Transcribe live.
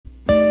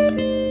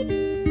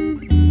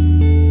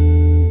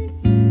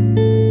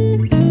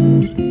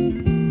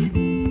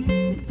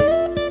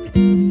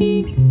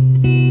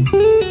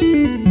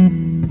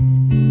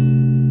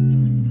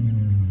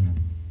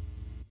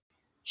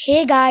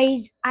Hey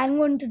guys, I'm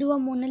going to do a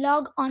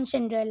monologue on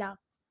Cinderella.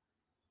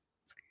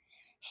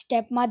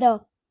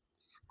 Stepmother,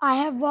 I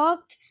have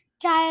worked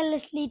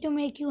tirelessly to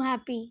make you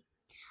happy.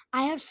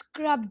 I have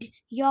scrubbed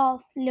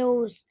your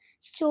floors,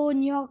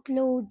 sewn your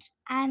clothes,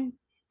 and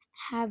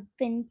have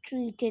been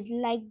treated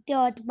like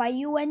dirt by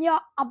you and your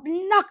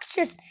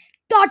obnoxious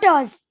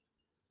daughters.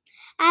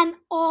 And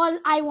all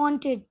I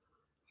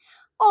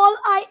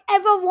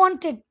ever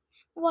wanted,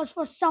 was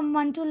for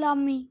someone to love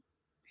me,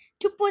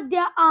 to put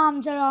their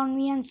arms around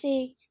me and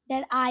say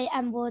that I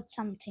am worth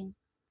something.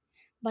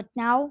 But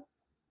now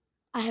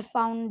I have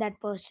found that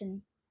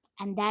person,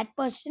 and that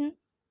person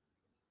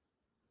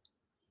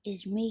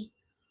is me.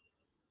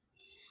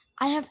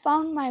 I have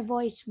found my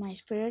voice, my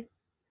spirit,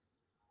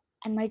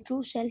 and my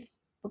true self,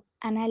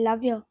 and I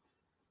love you.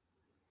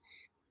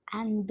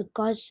 And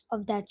because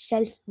of that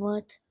self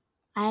worth,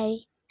 I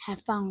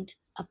have found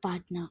a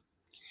partner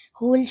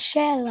who will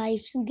share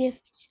life's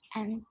gifts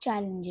and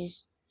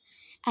challenges,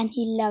 and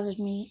he loves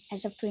me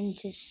as a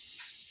princess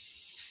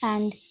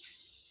and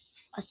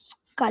a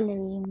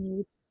scullery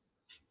maid.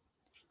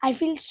 I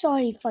feel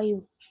sorry for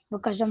you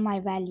because of my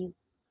value.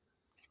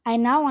 I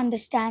now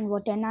understand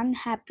what an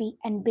unhappy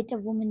and bitter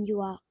woman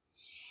you are,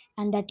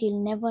 and that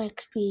you'll never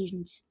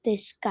experience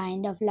this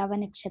kind of love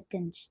and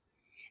acceptance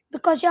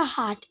because your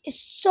heart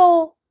is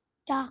so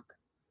dark.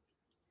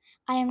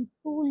 I am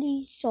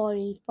truly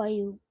sorry for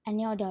you and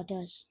your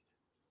daughters.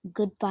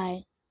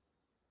 Goodbye.